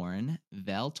Eris Morn,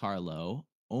 Vel Tarlo,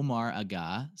 Omar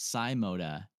Aga, Sai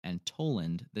Moda, and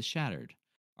Toland the Shattered,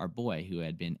 our boy who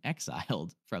had been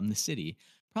exiled from the city.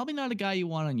 Probably not a guy you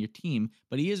want on your team,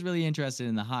 but he is really interested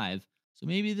in the hive, so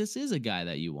maybe this is a guy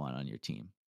that you want on your team.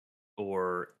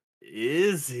 Or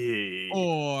is he?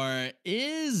 Or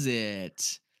is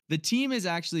it? The team is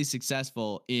actually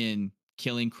successful in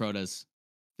killing Crota's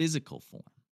physical form.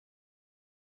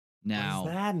 What does Now,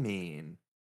 that mean?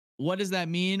 what does that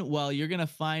mean? Well, you're going to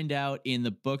find out in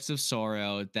the books of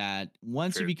sorrow that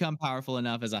once you True. become powerful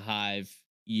enough as a hive,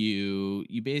 you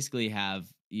basically have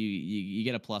you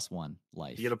get a +1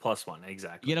 You get life. a +1. You get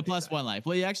Exactly. a +1 Exactly. life.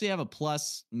 Well, you actually have a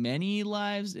plus many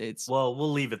lives. It's Well,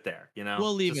 we'll leave it there,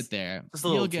 we'll leave it there. Just a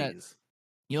little tease.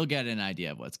 You'll get an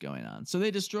idea of what's going on. So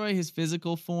they destroy his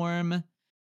physical form,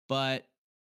 but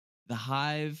the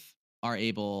hive are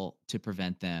able to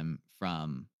prevent them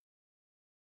from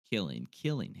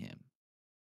killing him.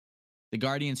 The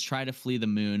Guardians try to flee the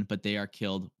moon, but they are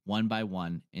killed one by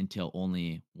one until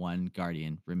only one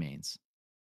Guardian remains,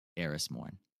 Eris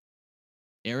Morn.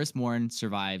 Eris Morn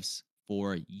survives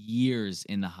for years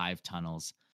in the hive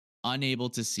tunnels, unable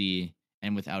to see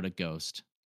and without a ghost.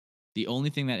 The only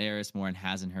thing that Eris Morn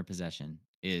has in her possession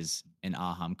is an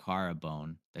Ahamkara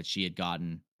bone that she had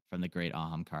gotten from the great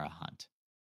Ahamkara hunt.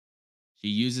 She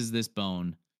uses this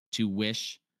bone to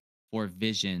wish for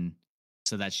vision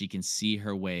so that she can see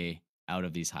her way out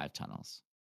of these hive tunnels.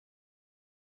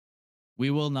 We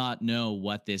will not know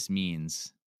what this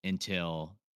means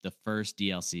until the first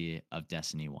DLC of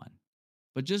Destiny 1.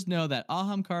 But just know that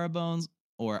Ahamkara bones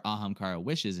or Ahamkara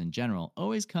wishes in general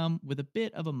always come with a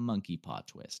bit of a monkey paw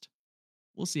twist.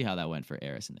 We'll see how that went for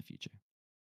Eris in the future.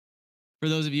 For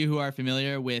those of you who are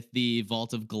familiar with the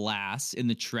Vault of Glass and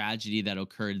the tragedy that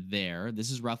occurred there, this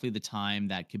is roughly the time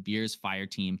that Kabir's fire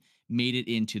team made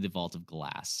it into the Vault of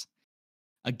Glass.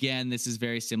 Again, this is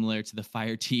very similar to the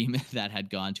fire team that had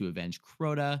gone to avenge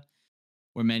Crota,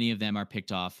 where many of them are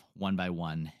picked off one by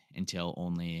one until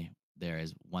only there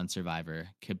is one survivor,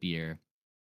 Kabir,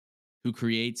 who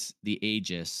creates the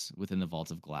Aegis within the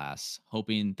Vault of Glass,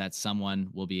 hoping that someone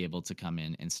will be able to come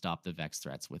in and stop the Vex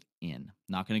threats within.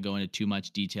 Not going to go into too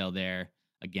much detail there.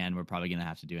 Again, we're probably going to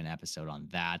have to do an episode on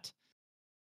that.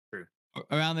 True.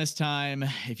 Around this time,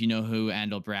 if you know who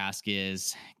Andal Brask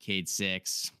is, Cade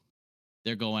 6,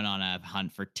 they're going on a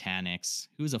hunt for Tanix,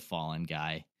 who's a fallen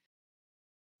guy.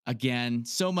 Again,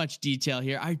 so much detail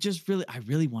here. I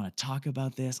really want to talk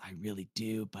about this. I really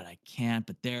do, but I can't.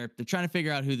 But they're trying to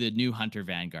figure out who the new Hunter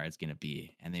Vanguard is going to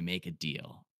be, and they make a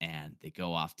deal, and they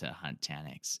go off to hunt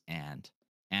Tanix, and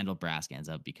Andal Brask ends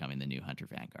up becoming the new Hunter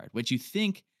Vanguard, which you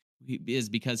think is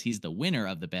because he's the winner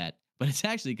of the bet, but it's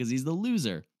actually because he's the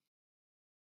loser.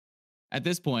 At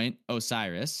this point,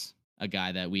 Osiris, a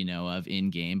guy that we know of in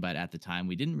game, but at the time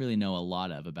we didn't really know a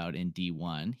lot of about in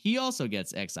D1, he also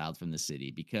gets exiled from the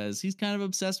city because he's kind of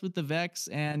obsessed with the Vex,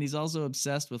 and he's also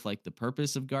obsessed with like the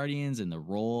purpose of Guardians and the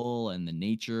role and the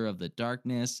nature of the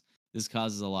darkness. This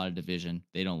causes a lot of division.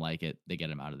 They don't like it. They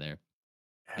get him out of there.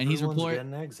 And he's Everyone's report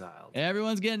getting exiled.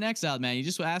 everyone's getting exiled, man. You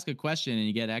just ask a question and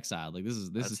you get exiled. Like this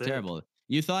is That's it. terrible.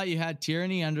 You thought you had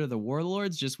tyranny under the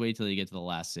warlords? Just wait till you get to the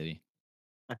last city.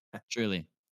 Truly.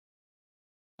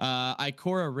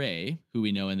 Ikora Ray, who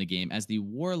we know in the game as the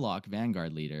Warlock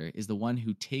Vanguard leader, is the one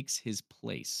who takes his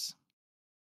place.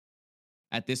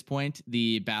 At this point,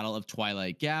 the Battle of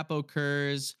Twilight Gap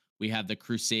occurs. We have the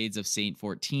Crusades of Saint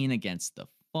 14 against the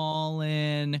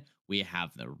Fallen. We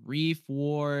have the Reef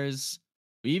Wars.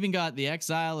 We even got the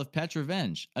Exile of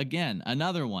Petrovenge. Again,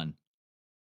 another one.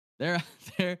 They're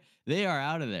they are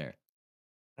out of there.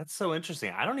 That's so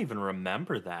interesting. I don't even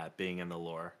remember that being in the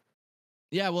lore.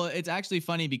 Yeah, well, it's actually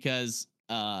funny because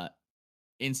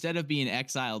instead of being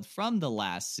exiled from the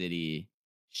last city,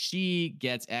 she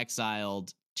gets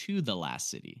exiled to the last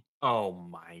city. Oh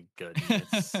my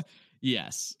goodness.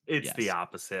 Yes, It's the yes.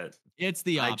 opposite. It's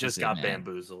the I just opposite, got man.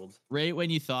 bamboozled. Right when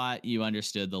you thought you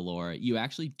understood the lore, you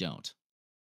actually don't.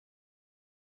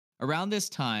 Around this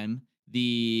time,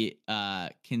 the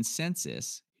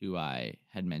consensus, who I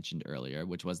had mentioned earlier,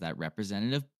 which was that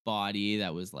representative body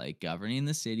that was like governing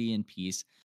the city in peace.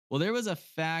 Well, there was a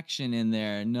faction in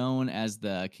there known as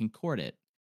the Concordat,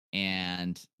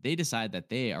 and they decide that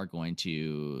they are going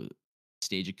to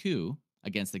stage a coup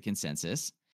against the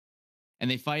consensus.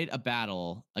 and they fight a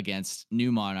battle against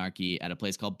New Monarchy at a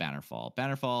place called Bannerfall.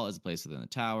 Bannerfall is a place within the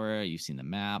tower. You've seen the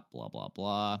map, blah, blah,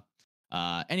 blah.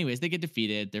 Anyways, they get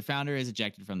defeated. Their founder is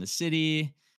ejected from the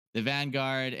city. The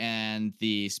Vanguard and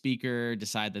the Speaker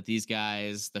decide that these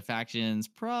guys, the factions,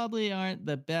 probably aren't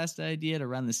the best idea to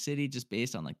run the city just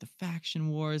based on like the faction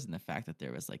wars and the fact that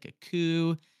there was like a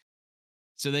coup.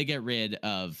 So they get rid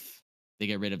of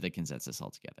the consensus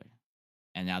altogether.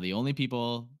 And now the only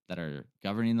people that are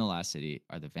governing the last city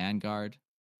are the Vanguard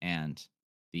and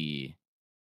the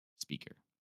Speaker.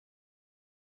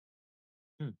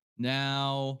 Hmm.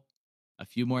 Now, a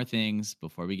few more things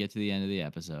before we get to the end of the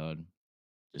episode.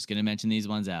 Just going to mention these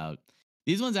ones out.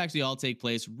 These ones actually all take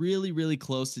place really, really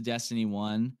close to Destiny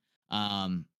 1.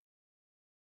 And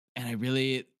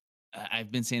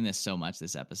I've been saying this so much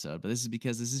this episode, but this is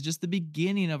because this is just the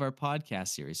beginning of our podcast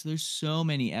series. So there's so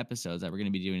many episodes that we're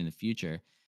going to be doing in the future.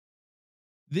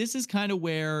 This is kind of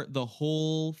where the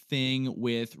whole thing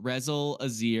with Rezel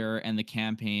Azir and the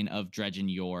campaign of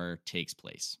Dredgen Yor takes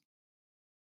place.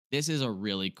 This is a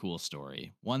really cool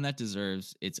story, one that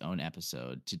deserves its own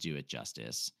episode to do it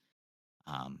justice.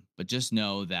 But just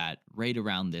know that right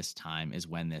around this time is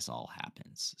when this all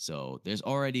happens. So there's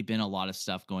already been a lot of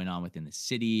stuff going on within the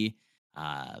city.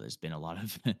 There's been a lot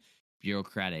of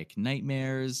bureaucratic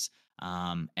nightmares.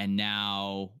 And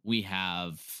now we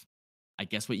have, I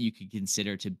guess, what you could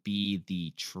consider to be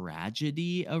the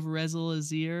tragedy of Rezel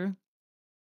Azir.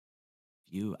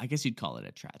 I guess you'd call it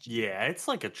a tragedy. Yeah, it's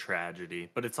like a tragedy,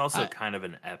 but it's also kind of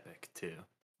an epic too.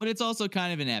 But it's also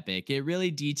kind of an epic. It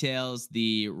really details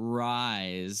the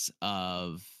rise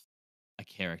of a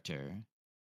character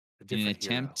a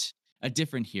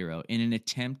different hero, in an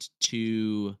attempt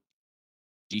to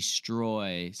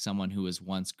destroy someone who was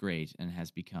once great and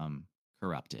has become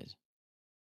corrupted.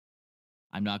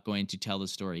 I'm not going to tell the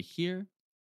story here,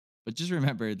 but just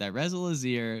remember that Rezel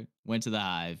Azir went to the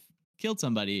Hive, killed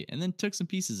somebody, and then took some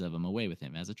pieces of him away with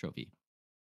him as a trophy.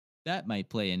 That might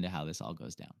play into how this all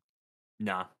goes down.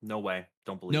 Nah, no way.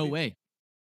 Don't believe No you. way.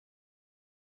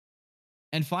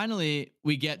 And finally,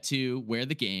 we get to where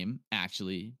the game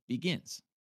actually begins.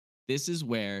 This is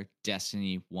where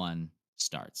Destiny 1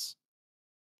 starts.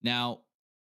 Now,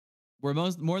 we're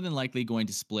more than likely going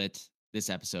to split this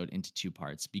episode into two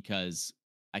parts because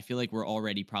I feel like we're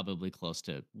already probably close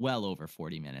to well over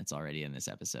 40 minutes already in this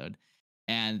episode.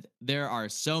 And there are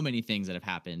so many things that have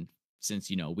happened since,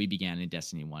 we began in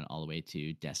Destiny 1 all the way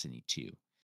to Destiny 2.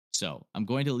 So I'm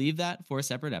going to leave that for a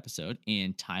separate episode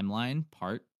in Timeline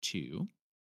Part 2.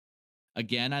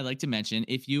 Again, I'd like to mention,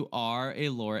 if you are a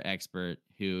lore expert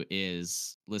who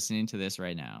is listening to this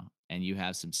right now and you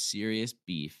have some serious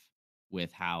beef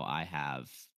with how I have,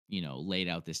 laid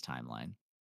out this timeline,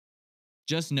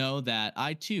 just know that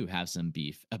I too have some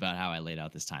beef about how I laid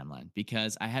out this timeline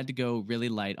because I had to go really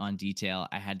light on detail.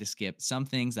 I had to skip some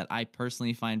things that I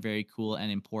personally find very cool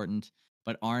and important,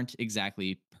 but aren't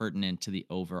exactly pertinent to the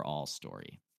overall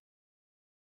story.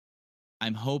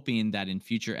 I'm hoping that in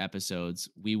future episodes,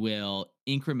 we will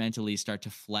incrementally start to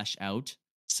flesh out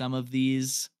some of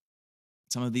these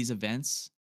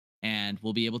events, and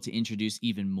we'll be able to introduce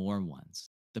even more ones.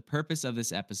 The purpose of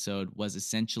this episode was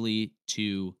essentially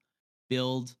to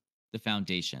build the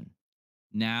foundation.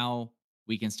 Now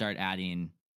we can start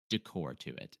adding decor to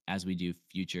it as we do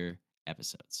future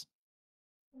episodes.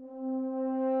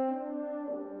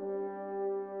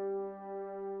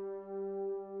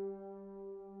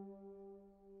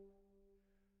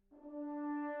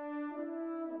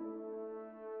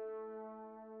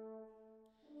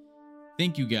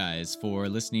 Thank you guys for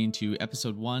listening to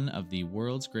episode 1 of the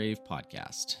World's Grave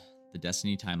podcast, the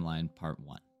Destiny Timeline Part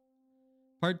 1.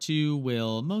 Part 2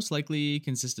 will most likely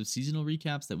consist of seasonal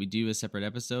recaps that we do as separate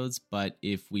episodes, but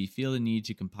if we feel the need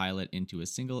to compile it into a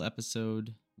single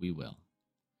episode, we will.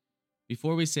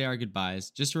 Before we say our goodbyes,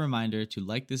 just a reminder to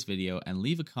like this video and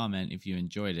leave a comment if you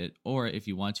enjoyed it or if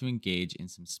you want to engage in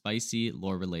some spicy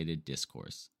lore-related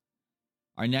discourse.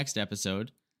 Our next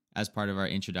episode, as part of our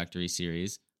introductory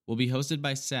series, will be hosted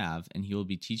by Sav, and he will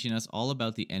be teaching us all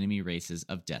about the enemy races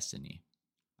of Destiny.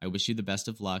 I wish you the best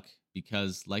of luck,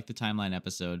 because, like the timeline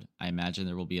episode, I imagine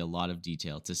there will be a lot of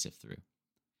detail to sift through.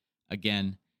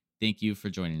 Again, thank you for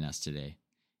joining us today.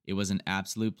 It was an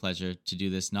absolute pleasure to do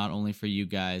this not only for you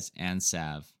guys and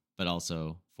Sav, but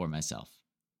also for myself.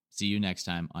 See you next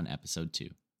time on episode 2.